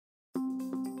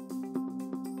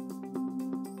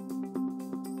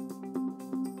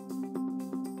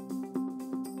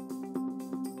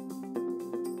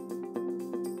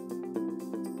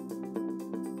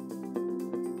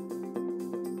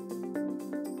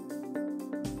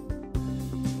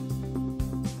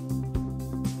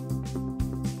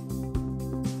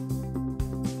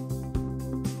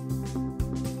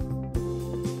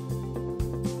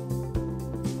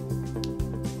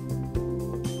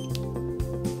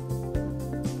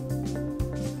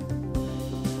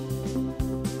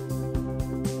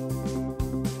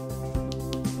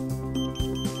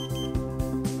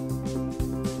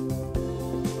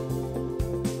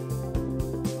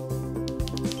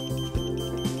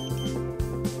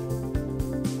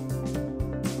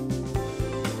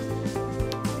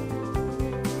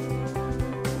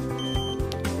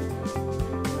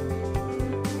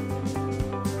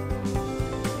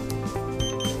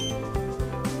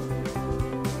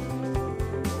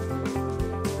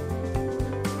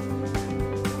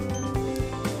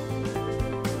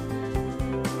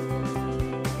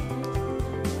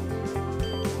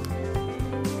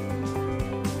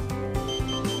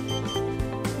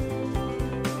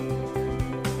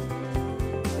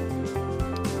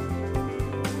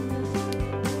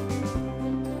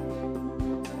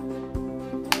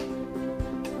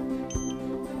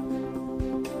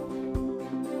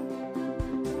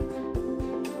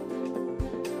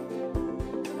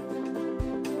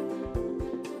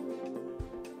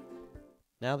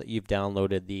Now that you've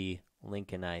downloaded the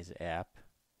LinkinEyes app,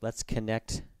 let's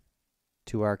connect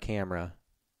to our camera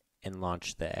and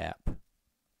launch the app.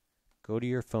 Go to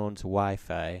your phone's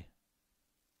Wi-Fi.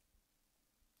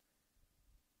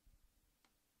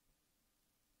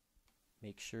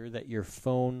 Make sure that your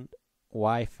phone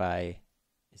Wi-Fi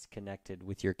is connected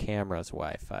with your camera's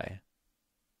Wi-Fi.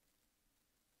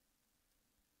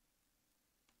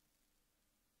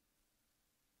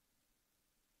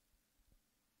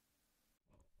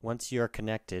 Once you are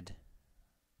connected,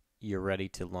 you're ready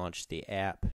to launch the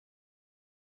app.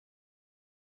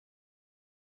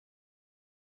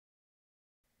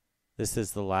 This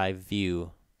is the live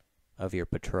view of your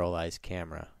PatrolEyes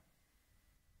camera.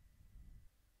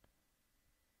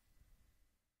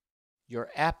 Your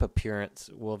app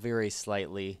appearance will vary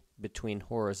slightly between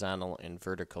horizontal and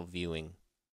vertical viewing.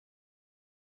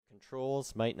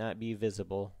 Controls might not be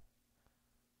visible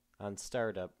on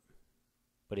startup,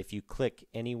 but if you click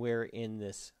anywhere in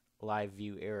this live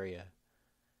view area,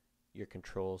 your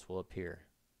controls will appear.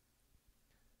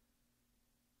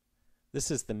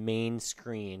 This is the main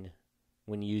screen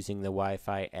when using the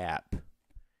Wi-Fi app.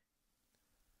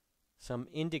 Some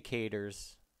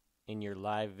indicators in your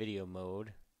live video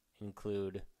mode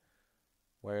include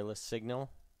wireless signal,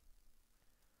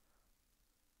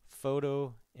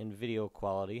 photo and video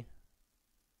quality,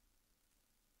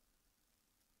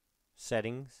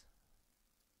 settings,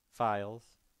 files,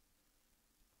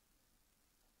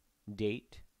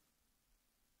 date,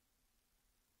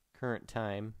 current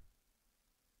time,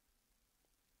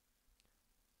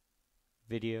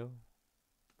 video,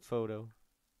 photo,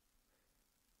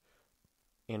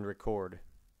 and record.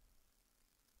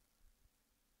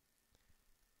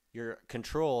 Your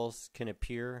controls can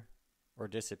appear or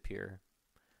disappear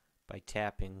by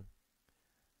tapping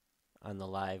on the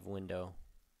live window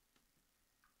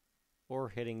or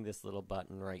hitting this little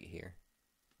button right here.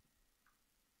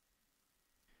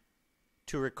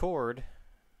 To record,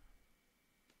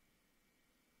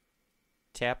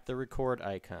 tap the record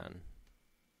icon.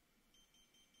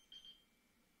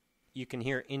 You can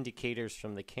hear indicators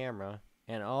from the camera,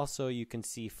 and also you can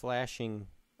see flashing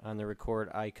on the record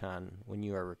icon when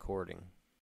you are recording.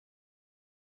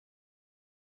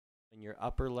 In your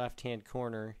upper left-hand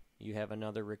corner, you have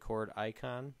another record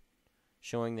icon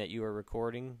showing that you are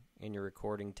recording and your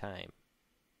recording time.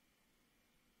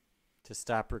 To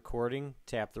stop recording,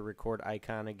 tap the record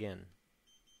icon again.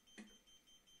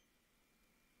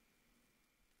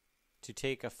 To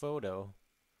take a photo,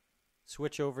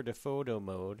 switch over to photo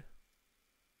mode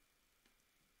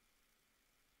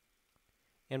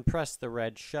and press the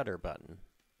red shutter button.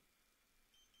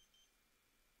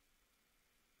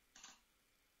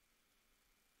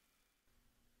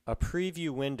 A preview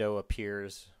window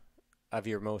appears of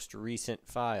your most recent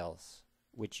files,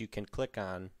 which you can click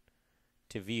on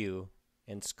to view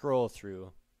and scroll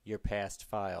through your past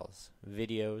files,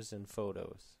 videos, and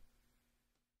photos.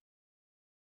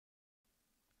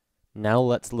 Now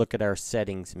let's look at our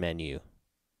settings menu.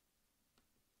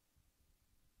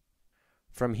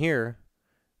 From here,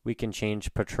 we can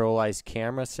change PatrolEyes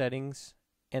camera settings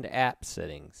and app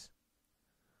settings.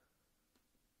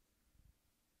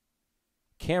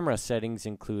 Camera settings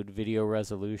include video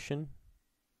resolution,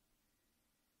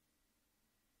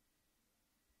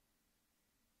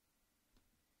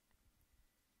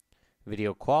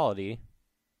 video quality,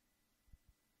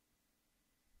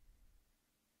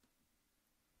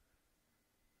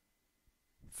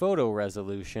 photo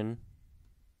resolution,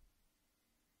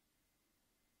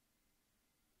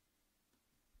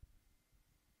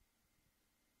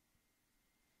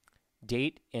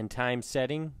 date and time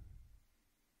setting,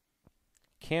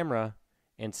 camera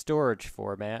and storage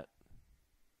format,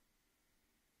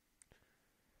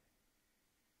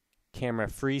 camera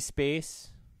free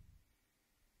space,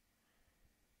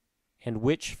 and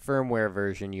which firmware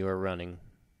version you are running.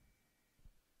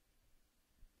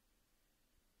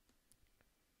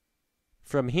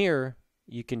 From here,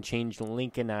 you can change the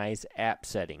LinkinEyes app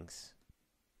settings.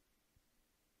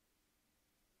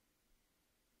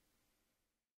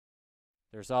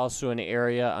 There's also an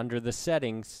area under the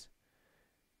settings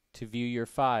to view your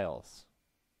files.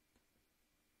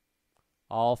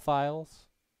 All files,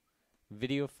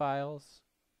 video files,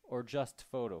 or just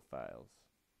photo files.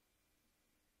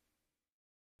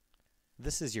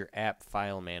 This is your app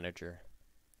file manager.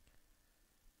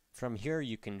 From here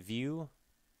you can view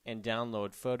and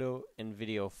download photo and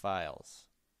video files.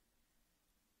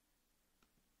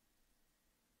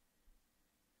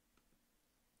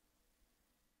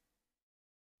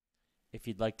 If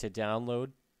you'd like to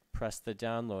download, press the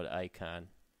download icon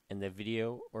and the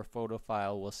video or photo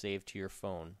file will save to your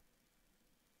phone.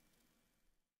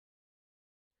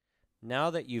 Now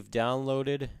that you've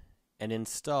downloaded and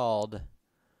installed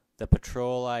the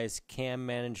PatrolEyes cam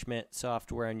management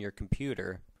software on your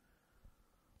computer,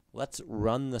 let's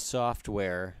run the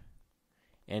software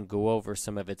and go over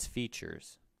some of its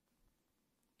features.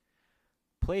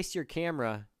 Place your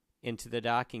camera into the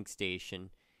docking station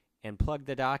and plug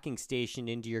the docking station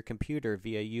into your computer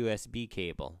via USB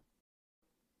cable.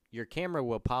 Your camera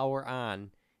will power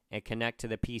on and connect to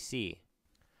the PC.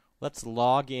 Let's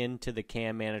log in to the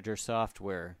Cam Manager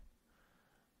software.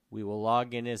 We will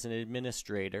log in as an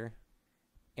administrator,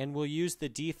 and we'll use the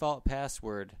default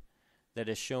password that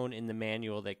is shown in the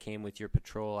manual that came with your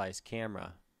PatrolEyes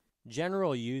camera.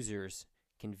 General users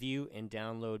can view and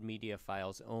download media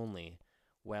files only,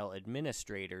 while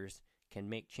administrators can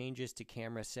make changes to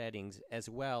camera settings as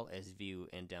well as view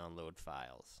and download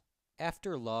files.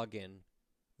 After login,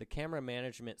 the camera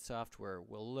management software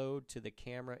will load to the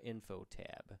Camera Info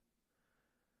tab.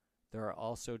 There are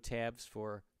also tabs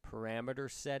for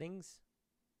parameter settings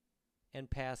and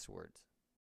passwords.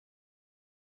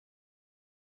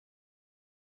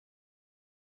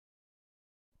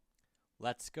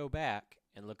 Let's go back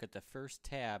and look at the first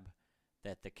tab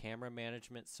that the camera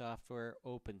management software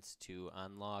opens to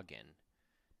on login.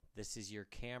 This is your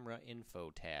Camera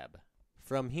Info tab.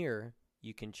 From here,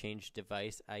 you can change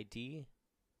device ID,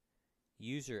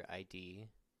 user ID,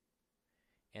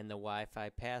 and the Wi-Fi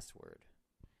password,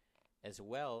 as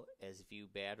well as view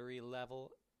battery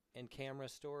level and camera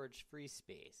storage free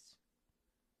space.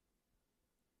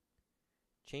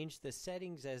 Change the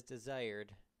settings as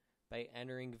desired by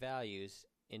entering values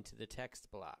into the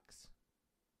text blocks.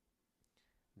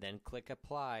 Then click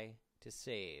Apply to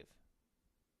save.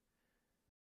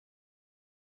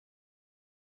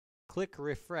 Click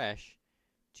Refresh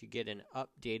to get an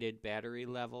updated battery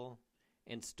level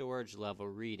and storage level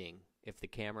reading if the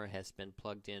camera has been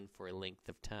plugged in for a length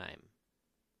of time.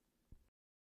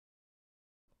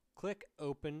 Click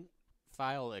Open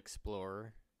File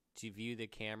Explorer to view the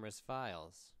camera's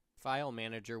files. File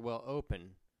Manager will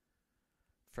open.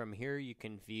 From here you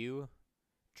can view,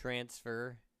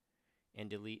 transfer, and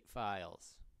delete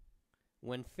files.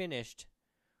 When finished,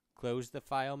 close the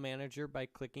File Manager by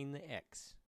clicking the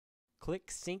X.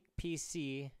 Click Sync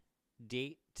PC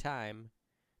Date Time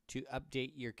to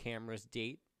update your camera's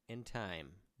date and time.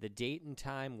 The date and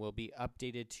time will be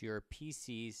updated to your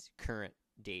PC's current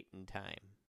date and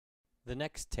time. The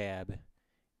next tab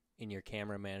in your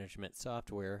camera management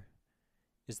software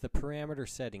is the Parameter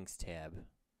Settings tab,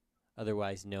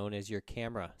 otherwise known as your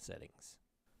camera settings.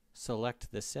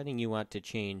 Select the setting you want to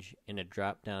change and a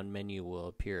drop-down menu will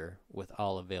appear with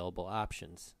all available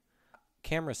options.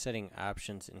 Camera setting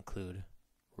options include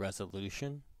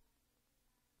resolution,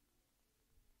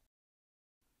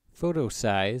 photo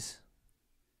size,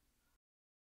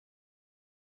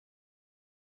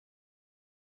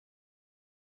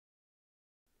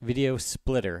 video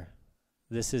splitter.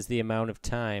 This is the amount of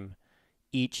time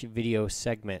each video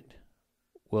segment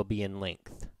will be in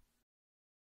length.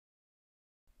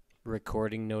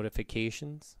 Recording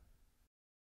notifications,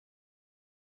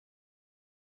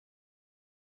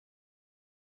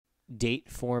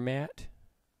 date format,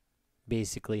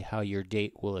 basically how your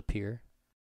date will appear,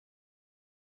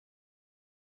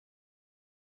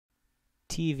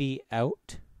 TV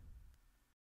out,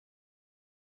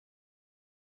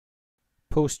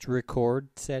 post-record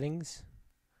settings,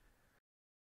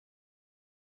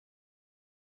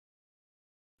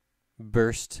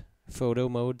 burst photo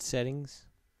mode settings,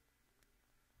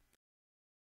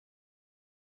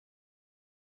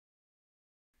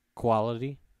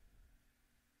 quality,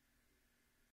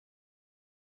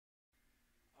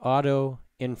 auto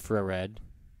infrared,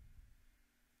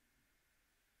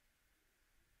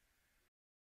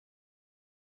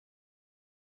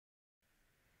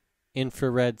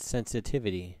 infrared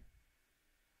sensitivity,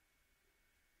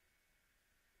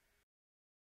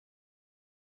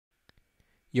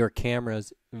 your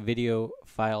camera's video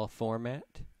file format,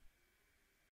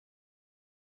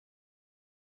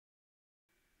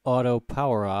 auto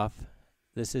power off.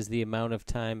 This is the amount of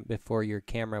time before your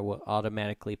camera will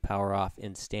automatically power off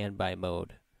in standby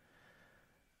mode.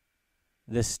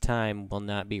 This time will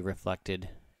not be reflected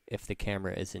if the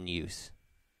camera is in use.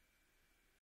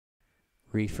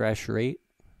 Refresh rate,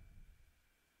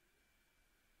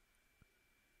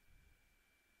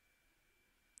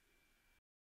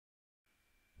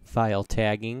 file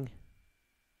tagging,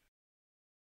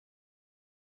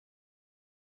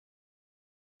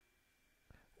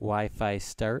 Wi-Fi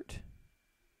start,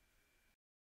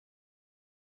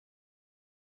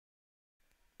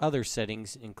 other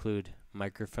settings include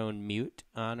microphone mute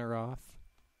on or off,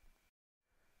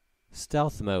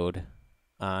 stealth mode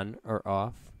on or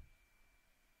off,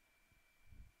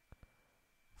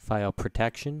 File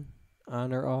protection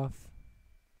on or off.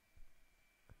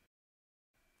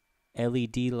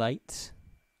 LED lights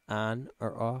on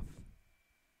or off.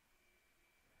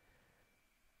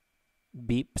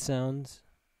 Beep sounds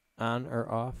on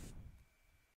or off.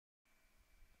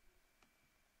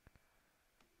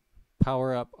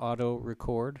 Power up auto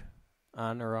record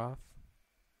on or off.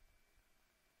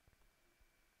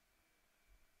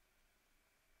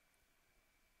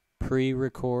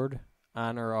 Pre-record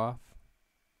on or off.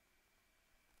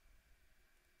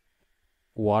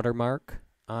 Watermark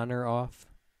on or off.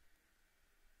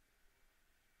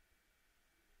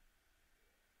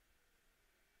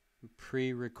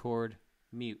 Pre-record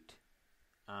mute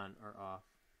on or off.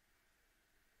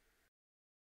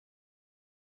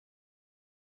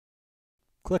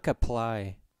 Click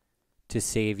Apply to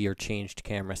save your changed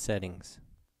camera settings.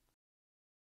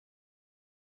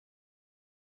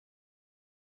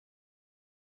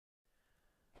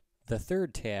 The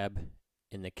third tab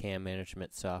in the cam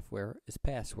management software is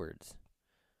Passwords.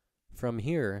 From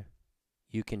here,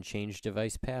 you can change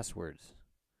device passwords.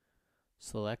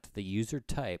 Select the user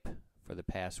type for the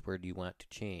password you want to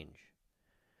change.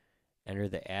 Enter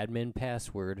the admin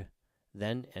password,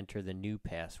 then enter the new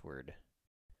password.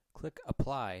 Click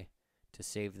Apply to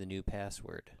save the new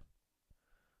password.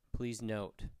 Please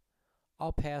note,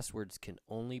 all passwords can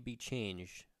only be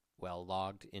changed while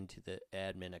logged into the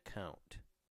admin account.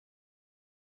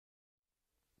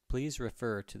 Please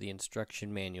refer to the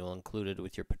instruction manual included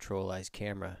with your PatrolEyes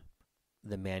camera.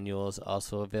 The manual is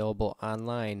also available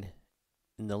online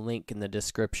in the link in the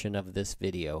description of this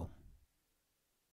video.